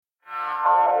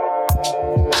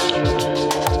Welcome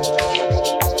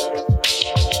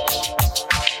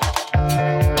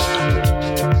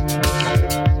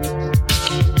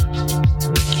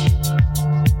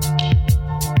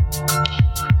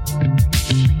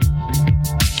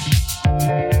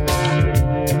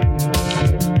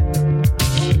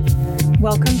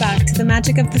back to the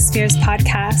Magic of the Spheres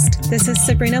podcast. This is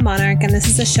Sabrina Monarch, and this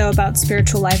is a show about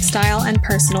spiritual lifestyle and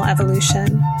personal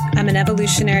evolution. I'm an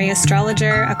evolutionary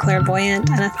astrologer, a clairvoyant,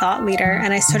 and a thought leader,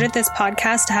 and I started this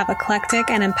podcast to have eclectic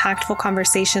and impactful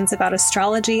conversations about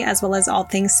astrology as well as all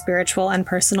things spiritual and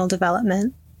personal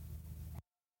development.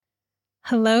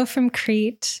 Hello from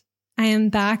Crete. I am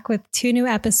back with 2 new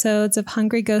episodes of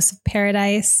Hungry Ghosts of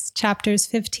Paradise, chapters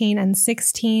 15 and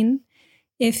 16.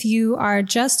 If you are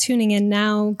just tuning in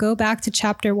now, go back to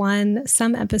chapter 1,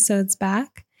 some episodes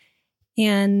back.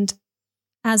 And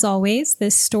as always,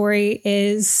 this story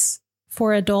is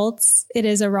for adults. It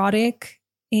is erotic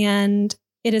and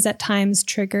it is at times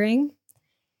triggering.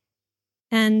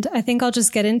 And I think I'll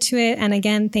just get into it. And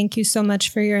again, thank you so much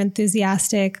for your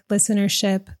enthusiastic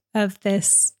listenership of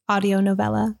this audio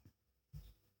novella.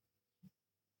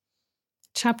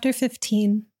 Chapter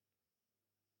 15.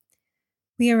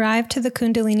 We arrived to the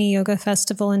Kundalini Yoga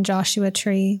Festival in Joshua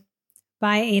Tree,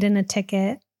 buy Aiden a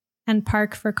ticket, and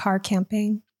park for car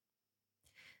camping.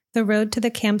 The road to the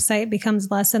campsite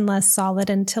becomes less and less solid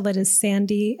until it is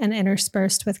sandy and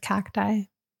interspersed with cacti.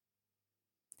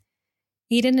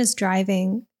 Aiden is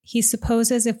driving. He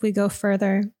supposes if we go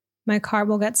further, my car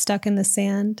will get stuck in the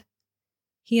sand.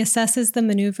 He assesses the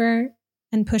maneuver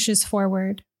and pushes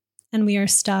forward, and we are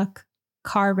stuck,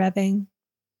 car revving.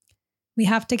 We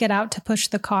have to get out to push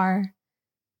the car.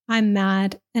 I'm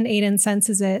mad, and Aiden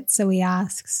senses it, so he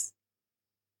asks,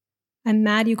 "I'm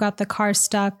mad you got the car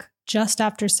stuck just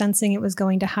after sensing it was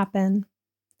going to happen."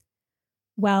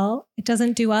 "Well, it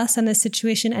doesn't do us and this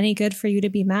situation any good for you to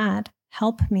be mad.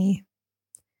 Help me."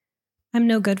 "I'm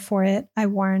no good for it," I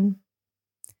warn.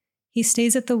 He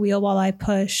stays at the wheel while I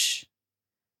push.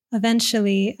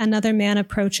 Eventually, another man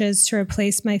approaches to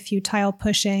replace my futile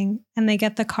pushing, and they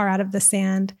get the car out of the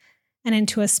sand and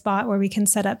into a spot where we can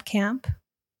set up camp.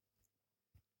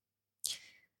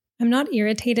 I'm not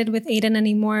irritated with Aiden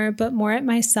anymore, but more at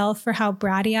myself for how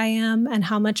bratty I am and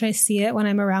how much I see it when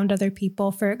I'm around other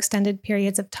people for extended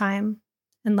periods of time,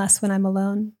 and less when I'm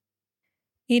alone.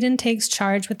 Aiden takes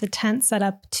charge with the tent set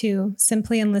up too,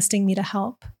 simply enlisting me to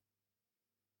help.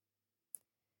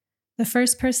 The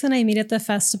first person I meet at the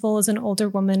festival is an older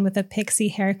woman with a pixie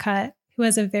haircut who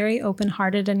has a very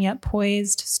open-hearted and yet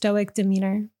poised, stoic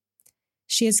demeanor.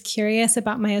 She is curious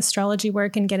about my astrology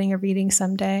work and getting a reading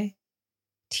someday.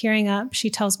 Tearing up, she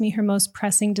tells me her most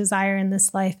pressing desire in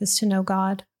this life is to know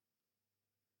God.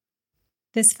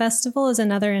 This festival is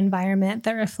another environment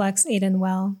that reflects Aiden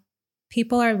well.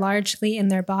 People are largely in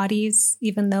their bodies,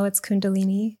 even though it's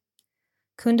Kundalini.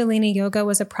 Kundalini yoga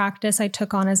was a practice I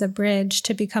took on as a bridge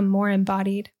to become more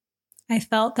embodied. I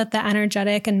felt that the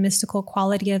energetic and mystical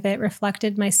quality of it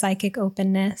reflected my psychic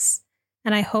openness,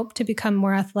 and I hope to become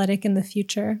more athletic in the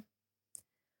future.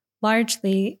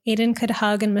 Largely, Aiden could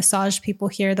hug and massage people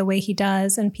here the way he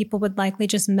does, and people would likely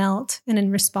just melt and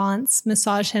in response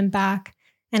massage him back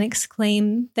and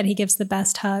exclaim that he gives the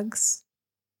best hugs.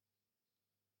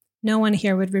 No one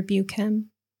here would rebuke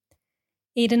him.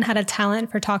 Aiden had a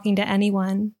talent for talking to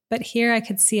anyone, but here I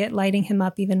could see it lighting him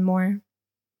up even more.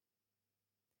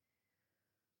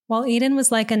 While Aiden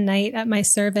was like a knight at my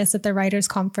service at the writers'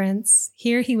 conference,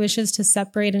 here he wishes to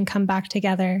separate and come back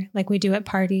together like we do at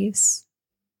parties.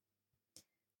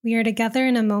 We are together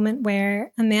in a moment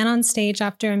where a man on stage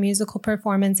after a musical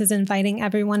performance is inviting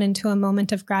everyone into a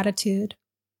moment of gratitude.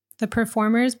 The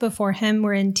performers before him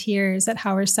were in tears at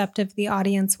how receptive the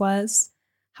audience was,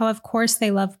 how of course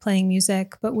they love playing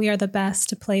music, but we are the best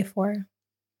to play for.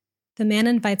 The man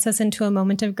invites us into a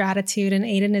moment of gratitude and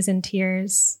Aiden is in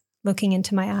tears, looking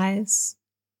into my eyes.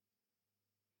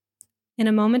 In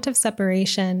a moment of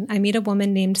separation, I meet a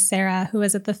woman named Sarah who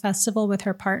is at the festival with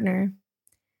her partner.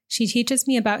 She teaches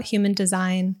me about human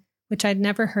design, which I'd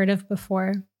never heard of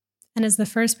before, and is the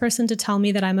first person to tell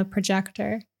me that I'm a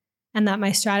projector and that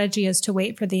my strategy is to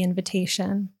wait for the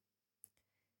invitation.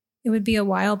 It would be a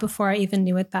while before I even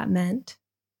knew what that meant.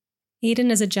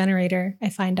 Aiden is a generator, I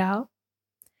find out.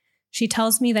 She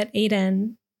tells me that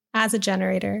Aiden, as a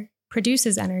generator,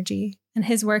 produces energy, and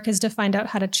his work is to find out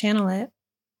how to channel it.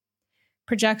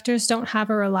 Projectors don't have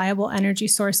a reliable energy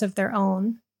source of their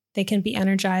own. They can be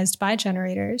energized by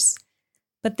generators,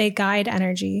 but they guide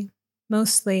energy,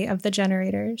 mostly of the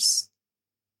generators.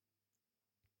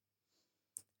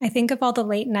 I think of all the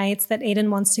late nights that Aiden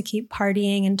wants to keep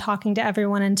partying and talking to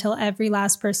everyone until every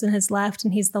last person has left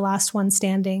and he's the last one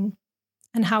standing.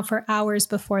 And how for hours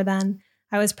before then,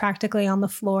 I was practically on the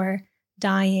floor,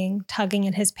 dying, tugging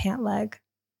at his pant leg.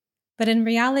 But in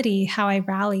reality, how I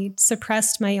rallied,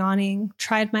 suppressed my yawning,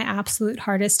 tried my absolute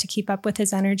hardest to keep up with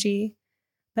his energy.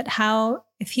 But how,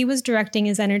 if he was directing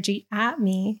his energy at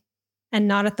me and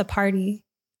not at the party,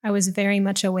 I was very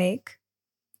much awake.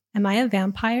 Am I a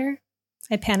vampire?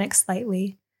 I panic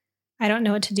slightly. I don't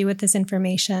know what to do with this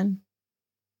information.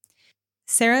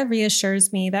 Sarah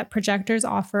reassures me that projectors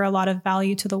offer a lot of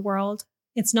value to the world.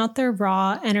 It's not their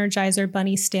raw Energizer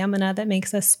Bunny stamina that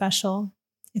makes us special.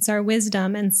 It's our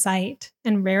wisdom and sight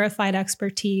and rarefied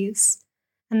expertise.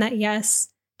 And that yes,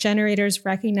 generators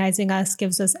recognizing us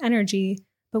gives us energy,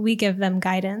 but we give them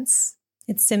guidance.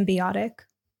 It's symbiotic.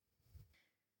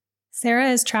 Sarah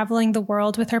is traveling the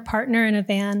world with her partner in a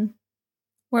van,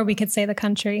 or we could say the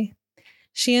country.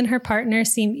 She and her partner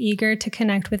seem eager to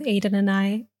connect with Aiden and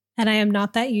I am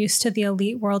not that used to the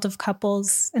elite world of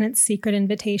couples and its secret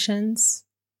invitations.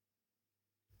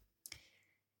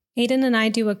 Aiden and I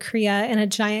do a Kriya in a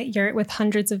giant yurt with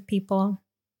hundreds of people.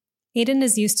 Aiden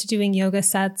is used to doing yoga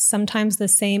sets, sometimes the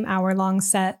same hour-long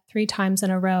set 3 times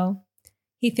in a row.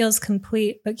 He feels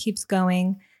complete but keeps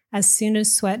going as soon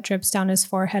as sweat drips down his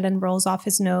forehead and rolls off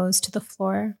his nose to the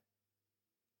floor.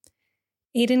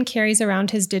 Aiden carries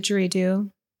around his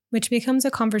didgeridoo, which becomes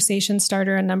a conversation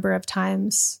starter a number of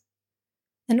times.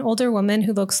 An older woman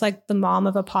who looks like the mom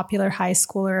of a popular high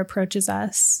schooler approaches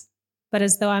us, but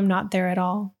as though I'm not there at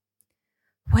all.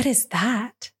 "What is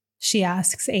that?" she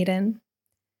asks Aiden.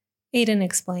 Aiden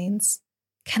explains.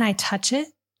 "Can I touch it?"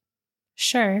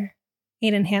 "Sure."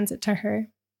 Aiden hands it to her.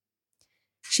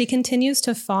 She continues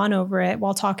to fawn over it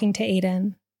while talking to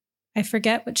Aiden. I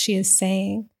forget what she is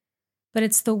saying, but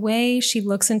it's the way she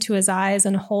looks into his eyes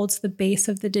and holds the base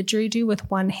of the didgeridoo with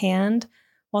one hand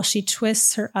while she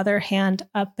twists her other hand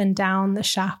up and down the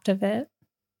shaft of it.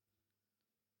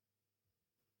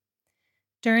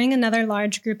 During another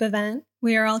large group event,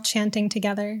 we are all chanting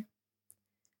together.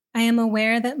 I am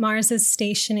aware that Mars is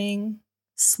stationing,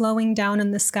 slowing down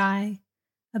in the sky,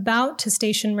 about to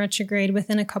station retrograde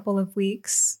within a couple of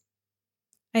weeks.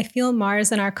 I feel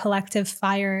Mars in our collective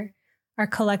fire, our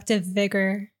collective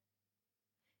vigor.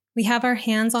 We have our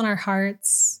hands on our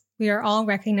hearts. We are all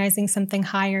recognizing something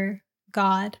higher,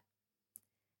 God.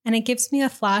 And it gives me a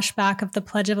flashback of the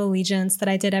Pledge of Allegiance that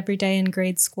I did every day in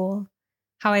grade school,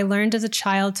 how I learned as a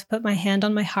child to put my hand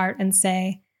on my heart and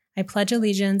say, I pledge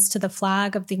allegiance to the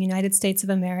flag of the United States of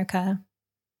America.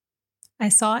 I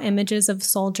saw images of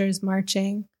soldiers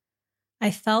marching.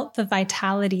 I felt the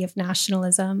vitality of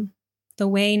nationalism, the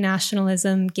way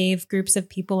nationalism gave groups of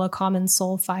people a common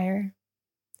soul fire.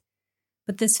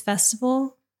 But this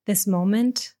festival, this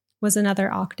moment, was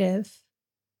another octave.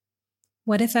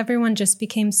 What if everyone just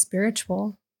became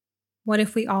spiritual? What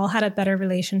if we all had a better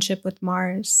relationship with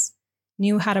Mars,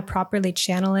 knew how to properly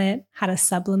channel it, how to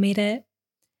sublimate it,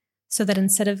 so that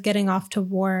instead of getting off to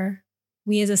war,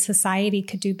 we as a society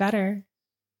could do better?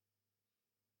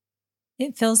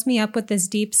 It fills me up with this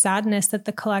deep sadness that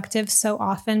the collective so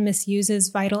often misuses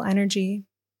vital energy.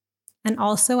 And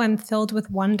also I'm filled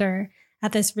with wonder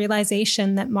at this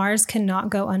realization that Mars cannot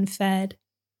go unfed.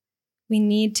 We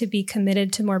need to be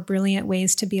committed to more brilliant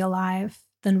ways to be alive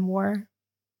than war.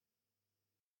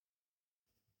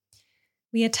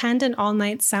 We attend an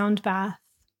all-night sound bath.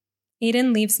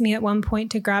 Aiden leaves me at one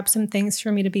point to grab some things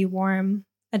for me to be warm,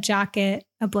 a jacket,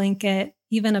 a blanket,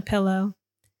 even a pillow.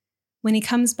 When he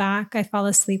comes back, I fall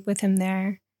asleep with him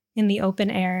there, in the open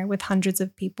air with hundreds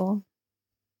of people.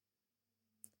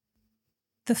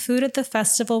 The food at the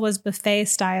festival was buffet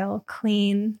style,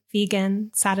 clean,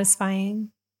 vegan,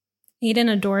 satisfying.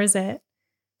 Aiden adores it,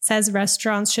 says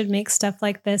restaurants should make stuff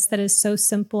like this that is so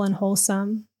simple and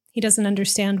wholesome. He doesn't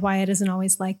understand why it isn't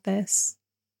always like this.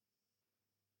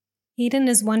 Aiden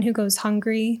is one who goes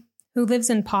hungry, who lives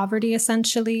in poverty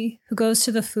essentially, who goes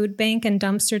to the food bank and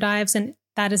dumpster dives, and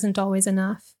that isn't always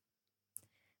enough.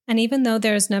 And even though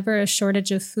there is never a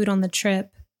shortage of food on the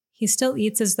trip, he still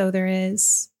eats as though there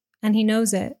is, and he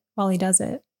knows it while he does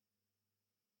it.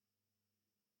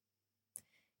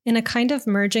 In a kind of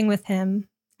merging with him,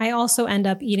 I also end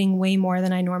up eating way more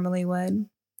than I normally would.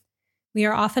 We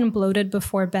are often bloated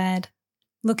before bed,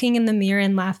 looking in the mirror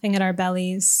and laughing at our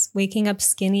bellies, waking up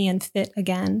skinny and fit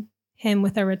again, him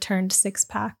with a returned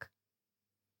six-pack.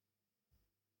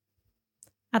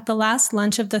 At the last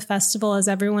lunch of the festival as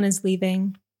everyone is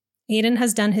leaving, Aiden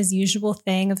has done his usual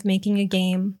thing of making a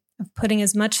game, of putting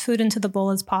as much food into the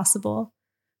bowl as possible,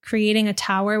 creating a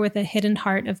tower with a hidden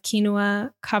heart of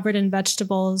quinoa covered in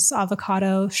vegetables,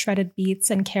 avocado, shredded beets,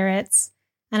 and carrots,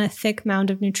 and a thick mound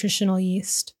of nutritional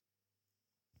yeast.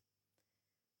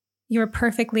 You are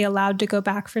perfectly allowed to go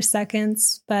back for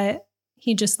seconds, but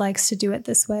he just likes to do it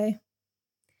this way.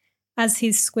 As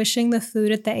he's squishing the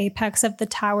food at the apex of the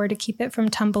tower to keep it from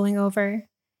tumbling over,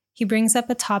 he brings up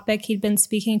a topic he'd been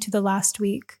speaking to the last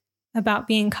week, about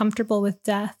being comfortable with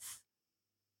death.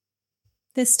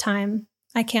 This time,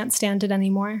 I can't stand it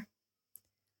anymore.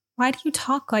 Why do you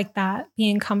talk like that,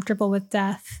 being comfortable with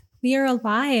death? We are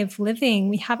alive, living,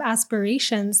 we have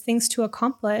aspirations, things to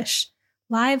accomplish,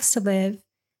 lives to live,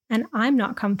 and I'm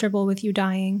not comfortable with you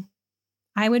dying.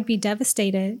 I would be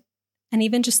devastated, and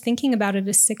even just thinking about it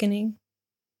is sickening.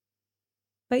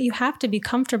 But you have to be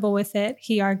comfortable with it,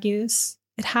 he argues.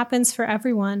 It happens for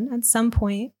everyone at some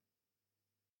point.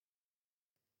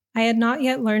 I had not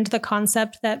yet learned the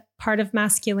concept that part of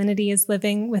masculinity is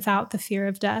living without the fear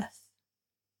of death.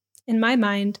 In my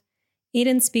mind,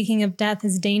 Aiden speaking of death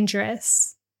is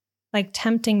dangerous, like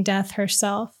tempting death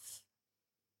herself.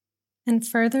 And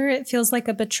further, it feels like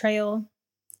a betrayal.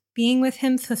 Being with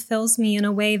him fulfills me in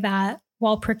a way that,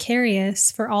 while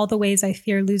precarious for all the ways I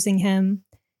fear losing him,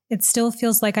 it still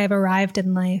feels like I've arrived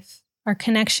in life. Our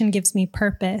connection gives me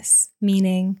purpose,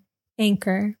 meaning,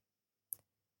 anchor.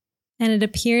 And it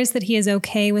appears that he is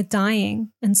okay with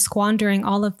dying and squandering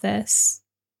all of this.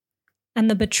 And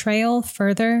the betrayal,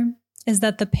 further, is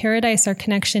that the paradise our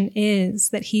connection is,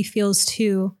 that he feels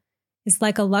too, is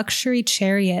like a luxury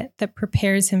chariot that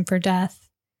prepares him for death,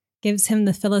 gives him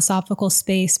the philosophical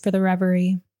space for the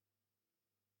reverie.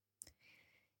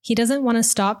 He doesn't want to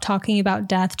stop talking about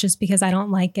death just because I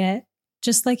don't like it,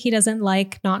 just like he doesn't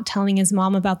like not telling his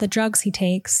mom about the drugs he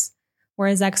takes, or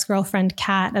his ex-girlfriend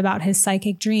Kat about his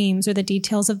psychic dreams or the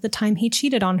details of the time he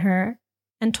cheated on her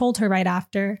and told her right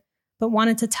after, but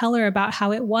wanted to tell her about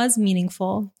how it was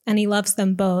meaningful and he loves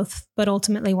them both, but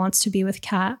ultimately wants to be with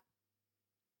Kat.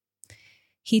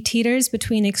 He teeters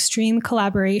between extreme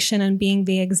collaboration and being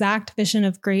the exact vision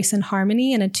of grace and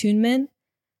harmony and attunement,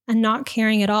 and not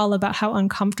caring at all about how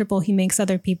uncomfortable he makes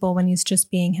other people when he's just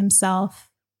being himself.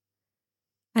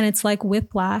 And it's like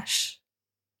whiplash.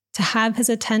 To have his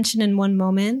attention in one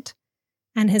moment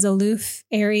and his aloof,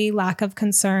 airy lack of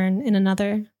concern in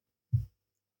another.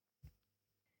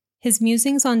 His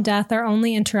musings on death are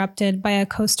only interrupted by a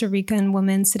Costa Rican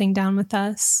woman sitting down with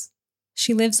us.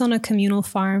 She lives on a communal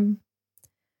farm.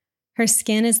 Her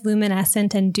skin is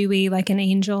luminescent and dewy like an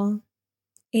angel.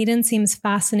 Aiden seems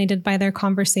fascinated by their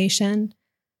conversation,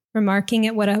 remarking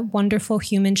at what a wonderful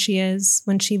human she is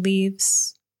when she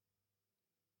leaves.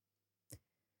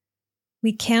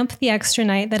 We camp the extra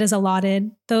night that is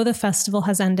allotted, though the festival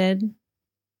has ended.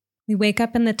 We wake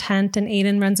up in the tent and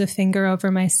Aiden runs a finger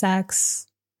over my sex.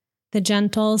 The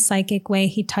gentle, psychic way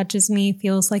he touches me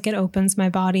feels like it opens my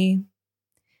body.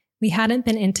 We hadn't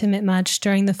been intimate much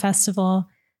during the festival,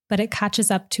 but it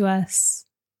catches up to us.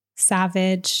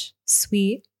 Savage,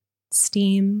 sweet,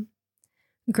 steam,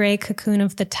 gray cocoon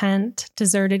of the tent,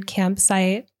 deserted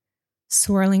campsite,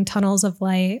 swirling tunnels of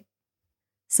light.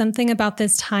 Something about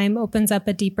this time opens up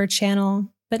a deeper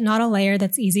channel, but not a layer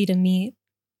that's easy to meet.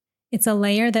 It's a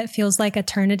layer that feels like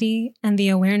eternity and the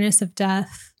awareness of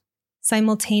death,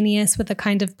 simultaneous with a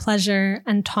kind of pleasure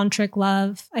and tantric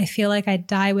love I feel like I'd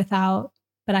die without,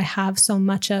 but I have so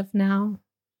much of now.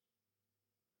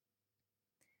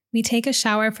 We take a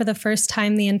shower for the first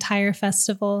time the entire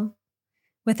festival.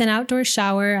 With an outdoor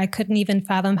shower, I couldn't even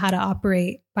fathom how to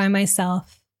operate by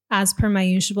myself, as per my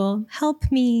usual,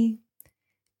 help me.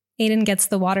 Aiden gets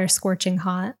the water scorching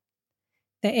hot.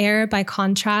 The air, by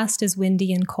contrast, is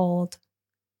windy and cold.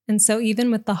 And so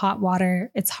even with the hot water,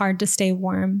 it's hard to stay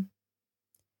warm.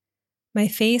 My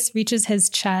face reaches his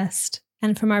chest,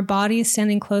 and from our bodies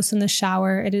standing close in the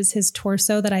shower, it is his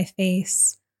torso that I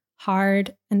face,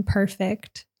 hard and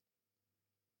perfect.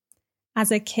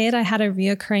 As a kid, I had a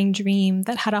reoccurring dream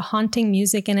that had a haunting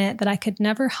music in it that I could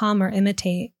never hum or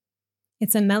imitate.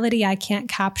 It's a melody I can't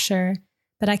capture,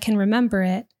 but I can remember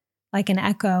it, like an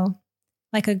echo,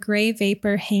 like a gray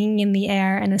vapor hanging in the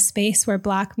air in a space where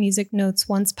black music notes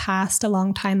once passed a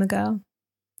long time ago.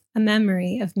 A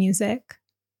memory of music.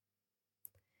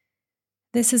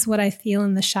 This is what I feel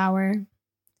in the shower.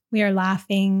 We are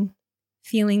laughing,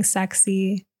 feeling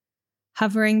sexy,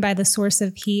 hovering by the source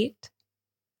of heat,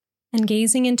 and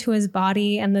gazing into his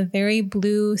body and the very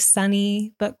blue,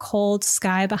 sunny, but cold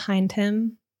sky behind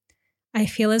him. I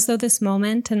feel as though this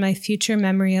moment and my future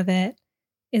memory of it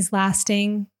is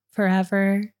lasting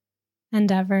forever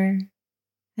and ever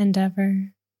and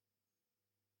ever.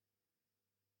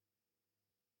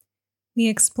 We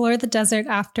explore the desert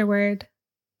afterward,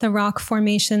 the rock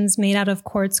formations made out of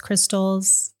quartz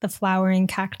crystals, the flowering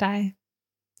cacti.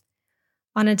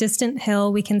 On a distant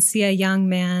hill, we can see a young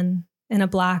man in a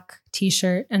black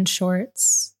t-shirt and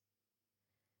shorts.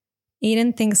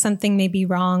 Aiden thinks something may be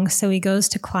wrong, so he goes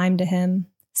to climb to him,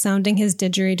 sounding his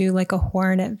didgeridoo like a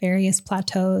horn at various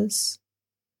plateaus.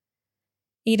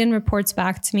 Aiden reports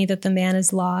back to me that the man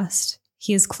is lost.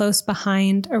 He is close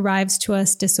behind, arrives to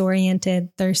us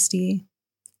disoriented, thirsty.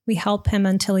 We help him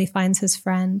until he finds his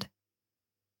friend.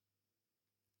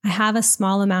 I have a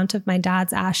small amount of my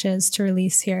dad's ashes to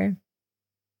release here.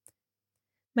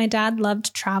 My dad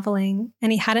loved traveling,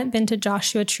 and he hadn't been to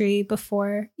Joshua Tree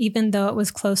before, even though it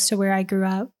was close to where I grew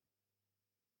up.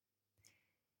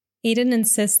 Aiden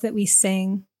insists that we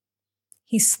sing.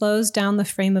 He slows down the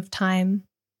frame of time,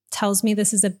 tells me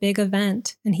this is a big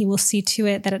event, and he will see to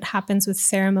it that it happens with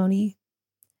ceremony.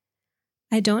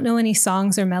 I don't know any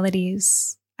songs or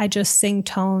melodies. I just sing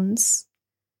tones.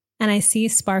 And I see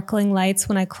sparkling lights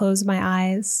when I close my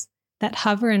eyes that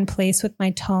hover in place with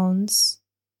my tones.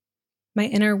 My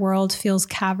inner world feels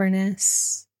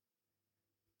cavernous.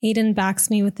 Aiden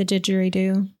backs me with the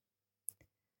didgeridoo.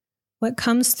 What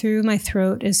comes through my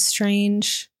throat is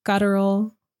strange,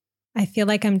 guttural. I feel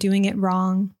like I'm doing it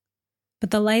wrong, but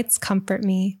the lights comfort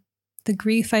me. The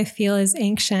grief I feel is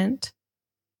ancient,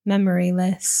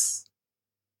 memoryless.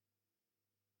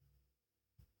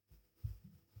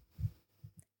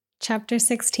 Chapter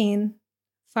 16,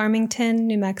 Farmington,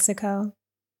 New Mexico.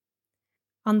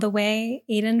 On the way,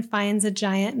 Aiden finds a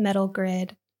giant metal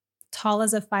grid, tall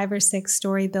as a 5 or 6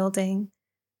 story building,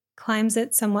 climbs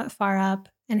it somewhat far up,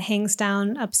 and hangs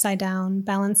down upside down,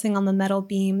 balancing on the metal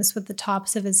beams with the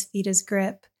tops of his feet as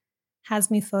grip, has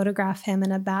me photograph him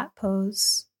in a bat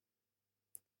pose.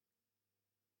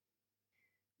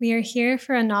 We are here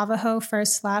for a Navajo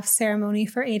first laugh ceremony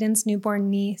for Aiden's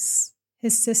newborn niece.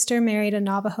 His sister married a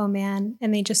Navajo man,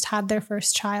 and they just had their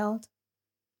first child.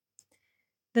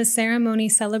 The ceremony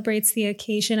celebrates the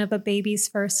occasion of a baby's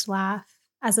first laugh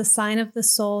as a sign of the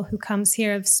soul who comes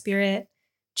here of spirit,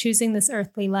 choosing this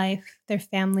earthly life, their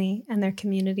family, and their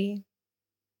community.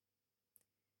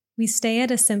 We stay at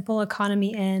a simple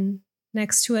economy inn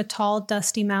next to a tall,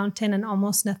 dusty mountain and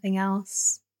almost nothing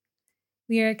else.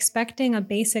 We are expecting a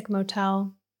basic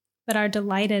motel, but are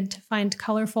delighted to find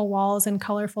colorful walls and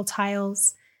colorful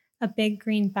tiles, a big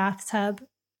green bathtub,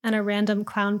 and a random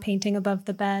clown painting above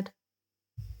the bed.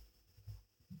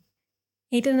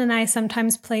 Aiden and I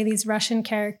sometimes play these Russian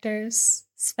characters,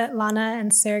 Svetlana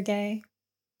and Sergei,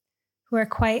 who are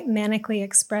quite manically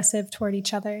expressive toward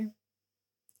each other.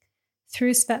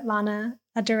 Through Svetlana,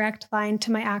 a direct line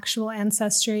to my actual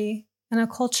ancestry and a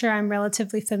culture I'm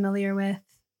relatively familiar with,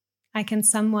 I can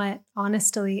somewhat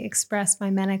honestly express my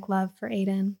manic love for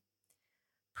Aiden,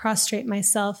 prostrate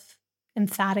myself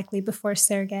emphatically before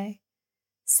Sergei.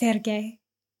 Sergei,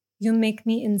 you make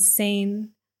me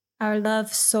insane. Our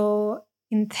love so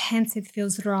intense it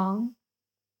feels wrong.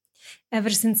 Ever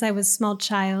since I was a small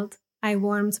child, I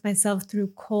warmed myself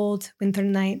through cold winter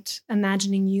night,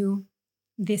 imagining you,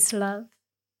 this love.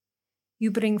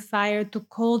 You bring fire to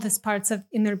coldest parts of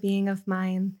inner being of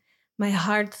mine. My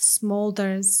heart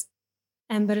smolders.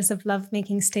 Embers of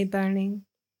lovemaking stay burning.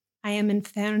 I am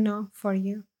inferno for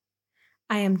you.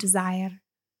 I am desire.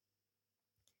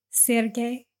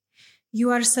 Sergei, you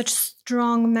are such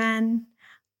strong man.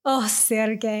 Oh,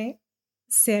 Sergei,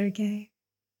 Sergei.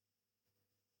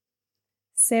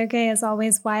 Sergei is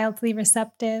always wildly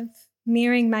receptive,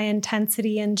 mirroring my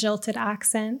intensity and jilted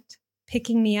accent,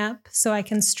 picking me up so I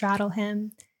can straddle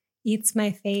him, eats my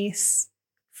face,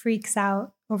 freaks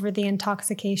out over the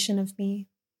intoxication of me.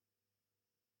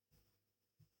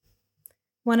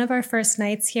 One of our first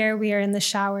nights here, we are in the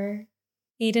shower.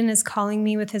 Aiden is calling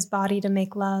me with his body to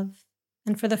make love,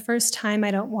 and for the first time I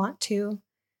don't want to,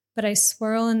 but I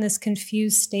swirl in this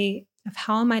confused state of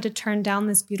how am I to turn down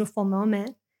this beautiful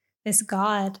moment, this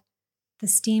God, the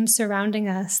steam surrounding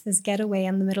us, this getaway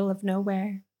in the middle of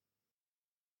nowhere.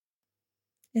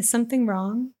 Is something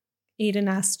wrong? Aiden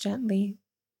asks gently.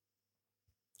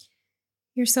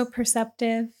 You're so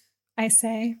perceptive, I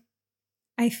say.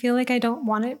 I feel like I don't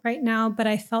want it right now, but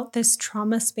I felt this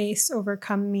trauma space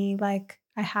overcome me like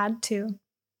I had to.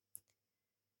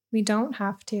 We don't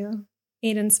have to.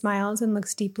 Aiden smiles and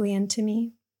looks deeply into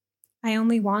me. I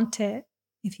only want it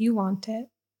if you want it.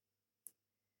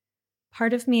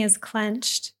 Part of me is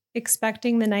clenched,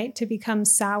 expecting the night to become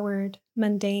soured,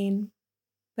 mundane,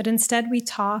 but instead we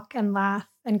talk and laugh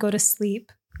and go to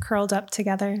sleep, curled up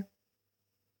together.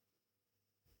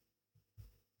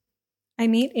 I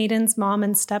meet Aiden's mom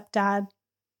and stepdad,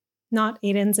 not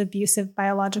Aiden's abusive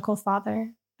biological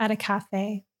father, at a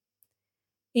cafe.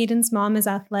 Aiden's mom is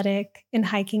athletic, in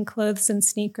hiking clothes and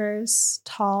sneakers,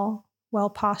 tall,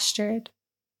 well-postured.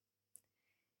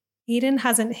 Aiden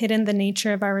hasn't hidden the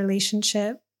nature of our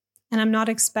relationship, and I'm not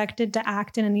expected to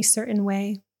act in any certain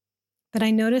way. But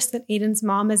I notice that Aiden's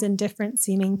mom is indifferent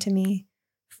seeming to me,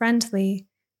 friendly,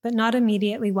 but not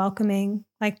immediately welcoming,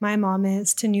 like my mom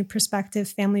is to new prospective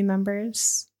family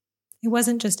members. It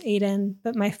wasn't just Aiden,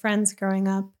 but my friends growing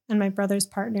up and my brother's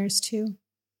partners too.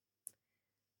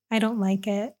 I don't like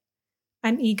it.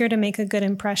 I'm eager to make a good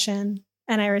impression,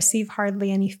 and I receive hardly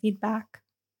any feedback.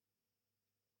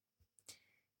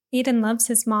 Aiden loves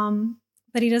his mom,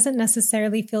 but he doesn't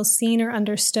necessarily feel seen or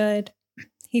understood.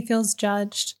 He feels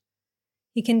judged.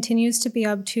 He continues to be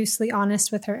obtusely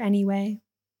honest with her anyway.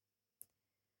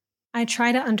 I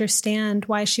try to understand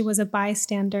why she was a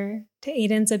bystander to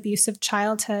Aiden's abusive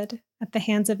childhood at the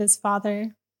hands of his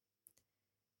father,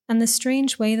 and the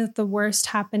strange way that the worst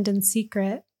happened in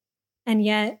secret, and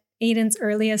yet Aiden's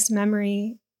earliest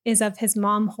memory is of his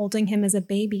mom holding him as a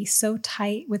baby so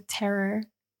tight with terror,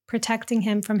 protecting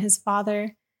him from his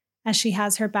father as she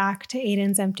has her back to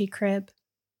Aiden's empty crib.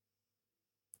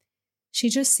 She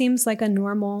just seems like a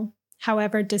normal,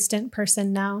 however distant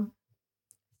person now.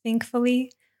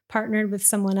 Thankfully, partnered with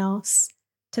someone else,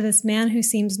 to this man who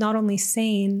seems not only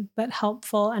sane, but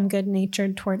helpful and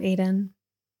good-natured toward Aiden.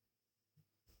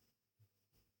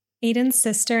 Aiden's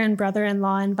sister and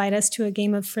brother-in-law invite us to a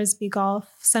game of frisbee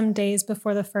golf some days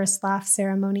before the first laugh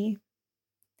ceremony.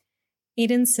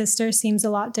 Aiden's sister seems a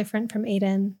lot different from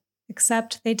Aiden,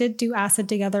 except they did do acid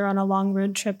together on a long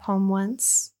road trip home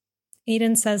once.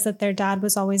 Aiden says that their dad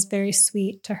was always very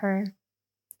sweet to her.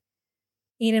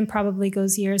 Aiden probably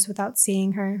goes years without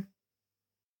seeing her.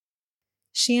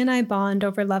 She and I bond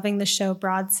over loving the show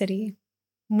Broad City.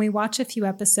 When we watch a few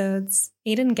episodes,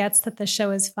 Aiden gets that the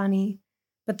show is funny,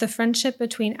 but the friendship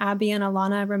between Abby and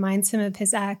Alana reminds him of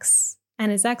his ex,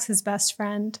 and his ex's best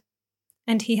friend,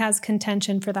 and he has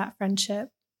contention for that friendship.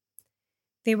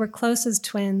 They were close as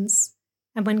twins,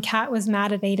 and when Kat was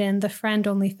mad at Aiden, the friend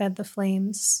only fed the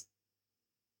flames.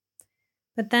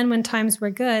 But then when times were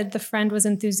good, the friend was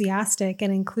enthusiastic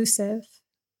and inclusive.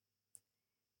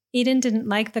 Aiden didn't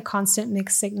like the constant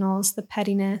mixed signals, the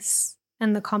pettiness,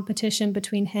 and the competition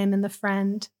between him and the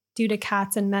friend due to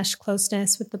Kat's enmeshed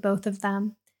closeness with the both of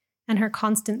them and her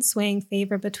constant swaying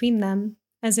favor between them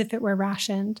as if it were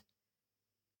rationed.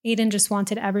 Aiden just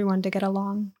wanted everyone to get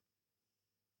along.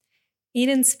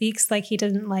 Aiden speaks like he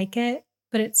didn't like it,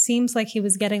 but it seems like he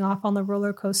was getting off on the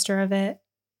roller coaster of it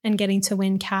and getting to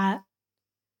win Kat.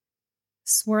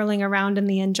 Swirling around in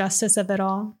the injustice of it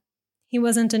all. He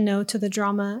wasn't a no to the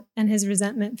drama, and his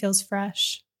resentment feels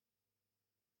fresh.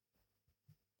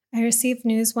 I received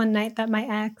news one night that my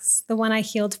ex, the one I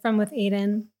healed from with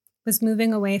Aiden, was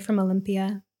moving away from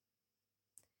Olympia.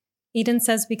 Aiden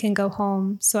says we can go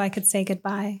home so I could say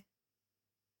goodbye.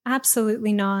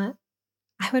 Absolutely not.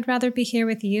 I would rather be here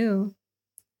with you.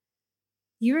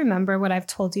 You remember what I've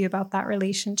told you about that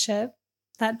relationship.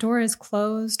 That door is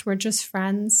closed. We're just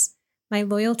friends. My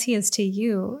loyalty is to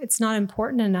you. It's not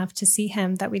important enough to see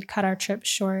him that we'd cut our trip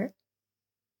short.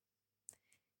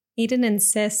 Aiden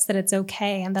insists that it's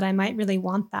okay and that I might really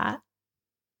want that.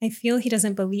 I feel he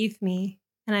doesn't believe me,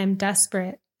 and I am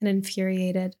desperate and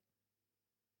infuriated.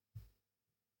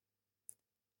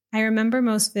 I remember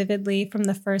most vividly from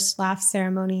the first laugh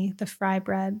ceremony, the fry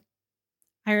bread.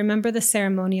 I remember the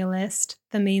ceremonialist,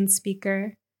 the main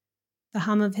speaker, the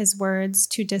hum of his words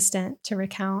too distant to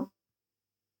recount.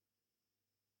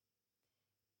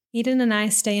 Aiden and I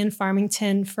stay in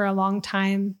Farmington for a long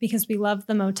time because we love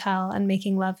the motel and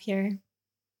making love here.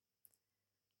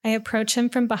 I approach him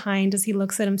from behind as he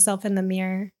looks at himself in the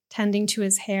mirror, tending to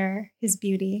his hair, his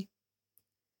beauty.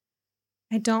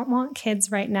 I don't want kids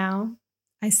right now,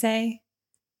 I say,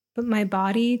 but my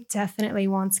body definitely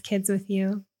wants kids with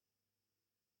you.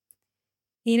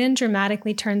 Aiden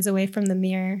dramatically turns away from the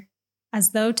mirror,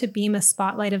 as though to beam a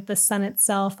spotlight of the sun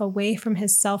itself away from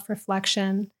his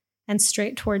self-reflection and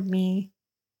straight toward me,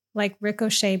 like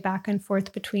ricochet back and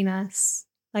forth between us,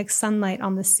 like sunlight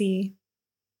on the sea.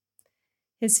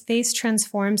 His face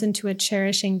transforms into a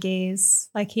cherishing gaze,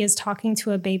 like he is talking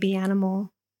to a baby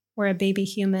animal or a baby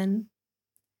human.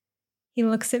 He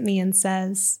looks at me and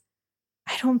says,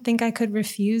 "I don't think I could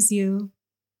refuse you,"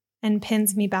 and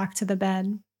pins me back to the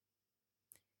bed.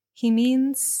 He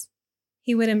means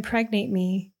he would impregnate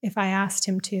me if I asked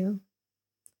him to.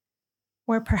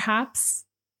 Or perhaps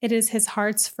it is his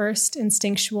heart's first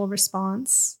instinctual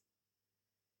response.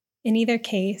 In either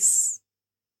case,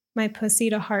 my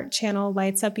pussy to heart channel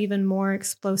lights up even more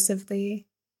explosively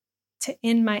to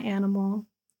in my animal,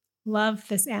 love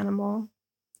this animal,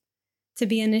 to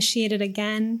be initiated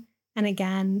again and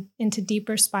again into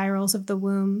deeper spirals of the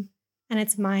womb and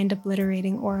its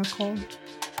mind-obliterating oracle.